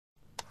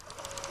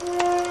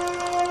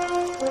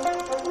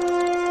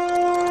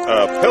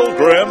a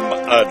pilgrim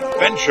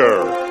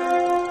adventure.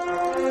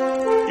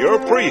 Your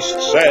priest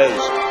says,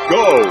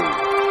 go.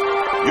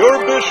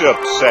 Your bishop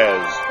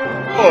says,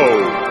 ho.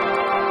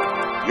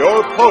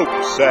 Your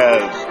pope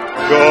says,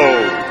 go.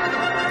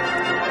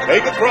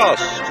 Take a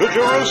cross to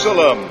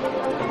Jerusalem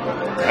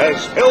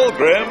as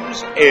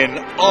pilgrims in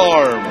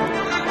arms.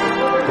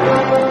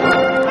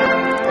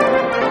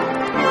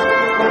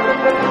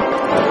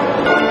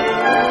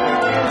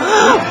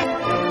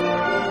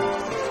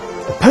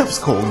 The Pope's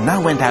call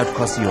now went out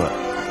across Europe,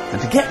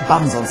 and to get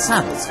bums on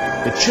saddles,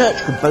 the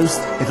Church could boast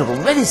it had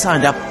already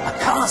signed up a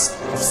cast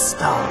of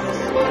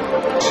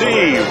stars.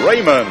 See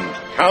Raymond,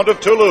 Count of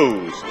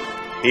Toulouse.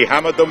 He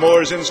hammered the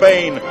Moors in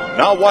Spain.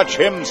 Now watch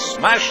him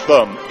smash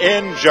them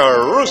in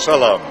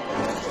Jerusalem.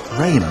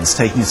 Raymond's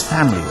taking his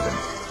family with him.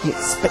 He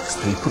expects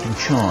to be put in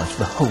charge of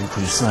the whole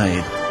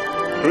crusade.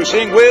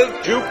 Cruising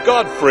with Duke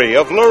Godfrey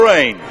of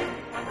Lorraine.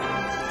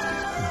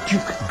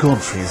 Duke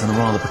Godfrey is in a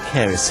rather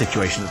precarious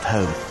situation at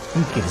home.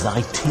 He'd give his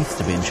eye teeth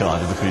to be in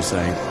charge of the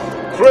crusade.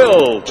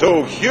 Thrill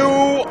to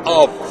Hugh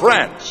of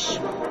France.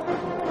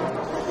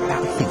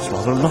 Now he thinks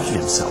rather a lot of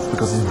himself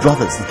because his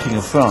brother's the King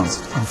of France.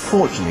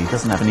 Unfortunately, he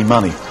doesn't have any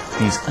money.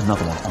 He's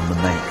another one on the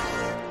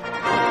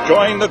make.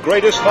 Join the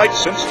greatest knights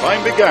since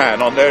time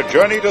began on their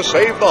journey to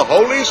save the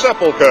Holy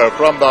Sepulchre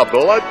from the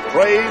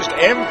blood-crazed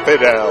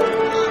infidels.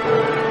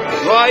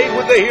 Ride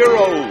with the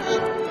heroes.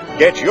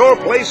 Get your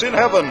place in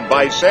heaven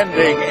by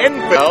sending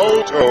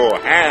infidel to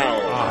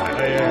hell.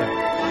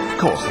 Of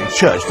course, the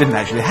Church didn't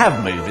actually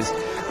have movies,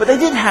 but they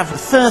did have, for the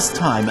first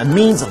time, a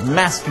means of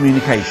mass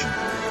communication.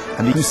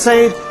 And the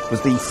crusade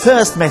was the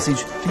first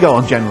message to go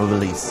on general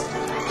release.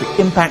 The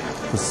impact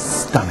was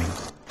stunning.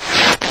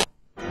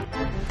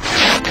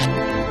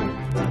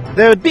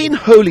 There had been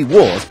holy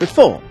wars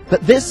before,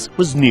 but this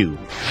was new,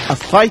 a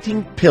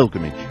fighting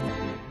pilgrimage.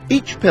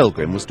 Each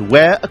pilgrim was to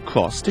wear a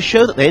cross to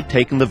show that they had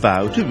taken the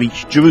vow to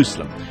reach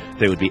Jerusalem.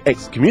 They would be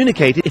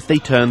excommunicated if they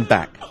turned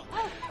back.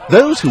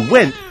 Those who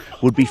went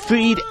would be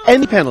freed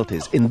any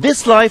penalties in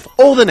this life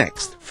or the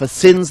next for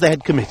sins they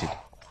had committed.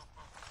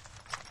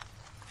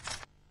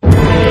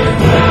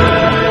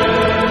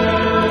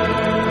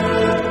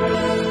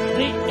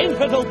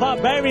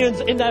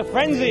 Barbarians in their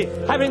frenzy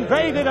have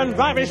invaded and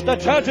ravished the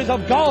churches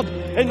of God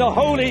in the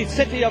holy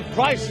city of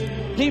Christ,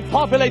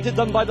 depopulated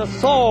them by the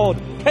sword,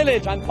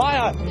 pillage and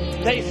fire.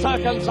 They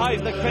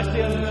circumcised the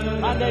Christians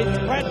and they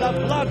spread their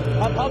blood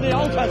upon the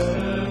altars.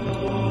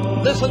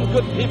 Listen,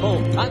 good people,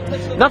 and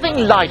listen.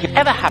 Nothing like it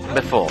ever happened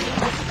before.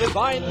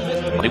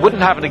 But it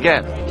wouldn't happen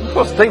again. Of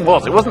course, the thing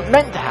was, it wasn't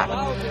meant to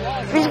happen.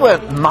 These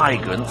weren't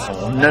migrants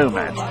or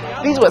nomads.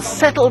 These were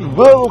settled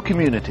rural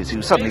communities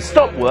who suddenly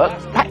stopped work,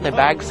 packed their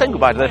bags, said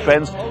goodbye to their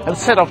friends, and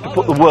set off to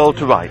put the world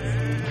to rights.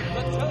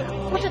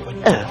 What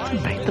on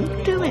earth made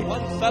them do it?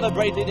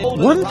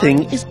 One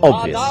thing is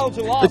obvious.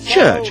 The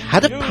Church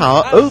had a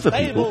power over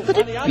people that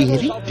it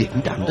really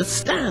didn't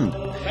understand.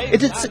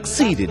 It had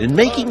succeeded in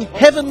making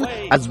heaven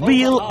as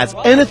real as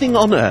anything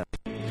on earth.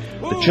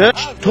 The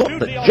Church taught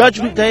that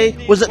Judgment Day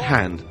was at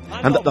hand,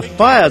 and that the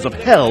fires of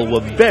hell were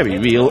very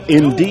real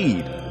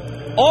indeed.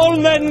 All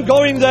men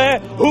going there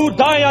who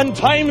die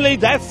untimely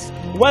deaths,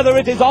 whether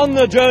it is on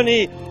the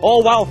journey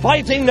or while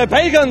fighting the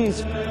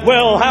pagans,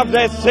 will have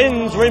their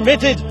sins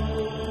remitted.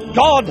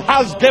 God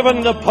has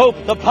given the Pope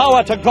the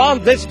power to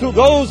grant this to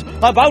those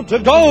about to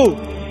go.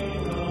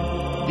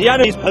 The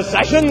enemy's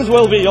possessions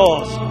will be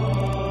yours.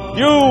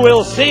 You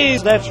will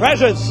seize their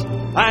treasures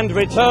and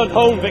return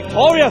home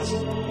victorious,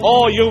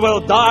 or you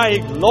will die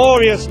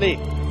gloriously.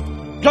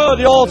 Gird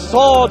your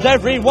swords,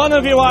 every one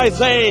of you, I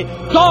say.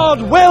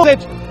 God will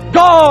it!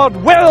 God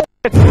will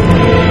it!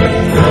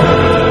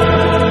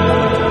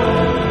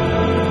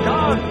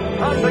 God,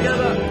 come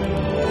together!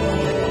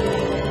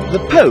 The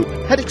Pope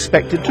had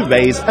expected to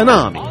raise an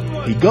army.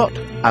 He got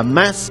a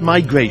mass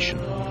migration.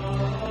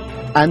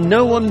 And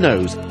no one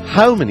knows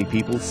how many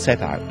people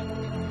set out.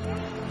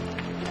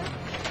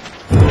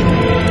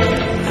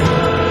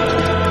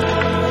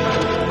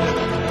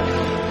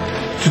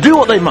 To do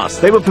what they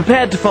must, they were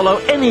prepared to follow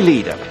any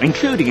leader,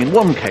 including, in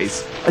one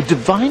case, a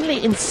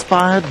divinely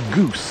inspired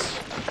goose.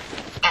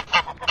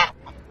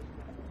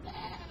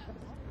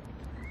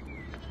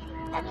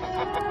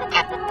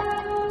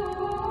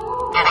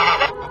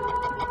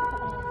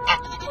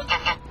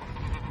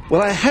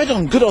 Well, I had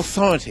on good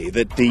authority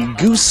that the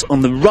goose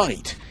on the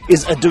right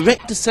is a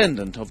direct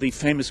descendant of the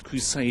famous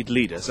Crusade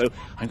leader, so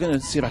I'm going to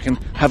see if I can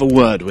have a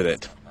word with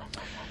it.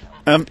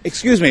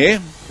 Excuse me,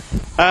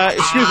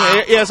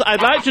 yes,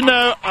 I'd like to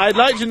know,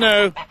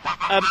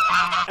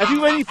 have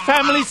you any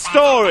family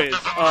stories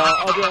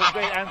of your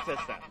great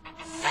ancestor?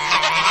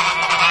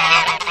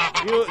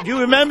 Do you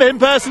remember him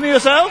personally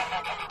yourself?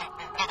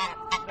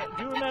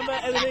 Do you remember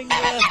anything,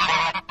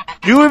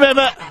 do you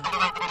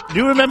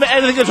remember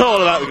anything at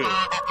all about the goose?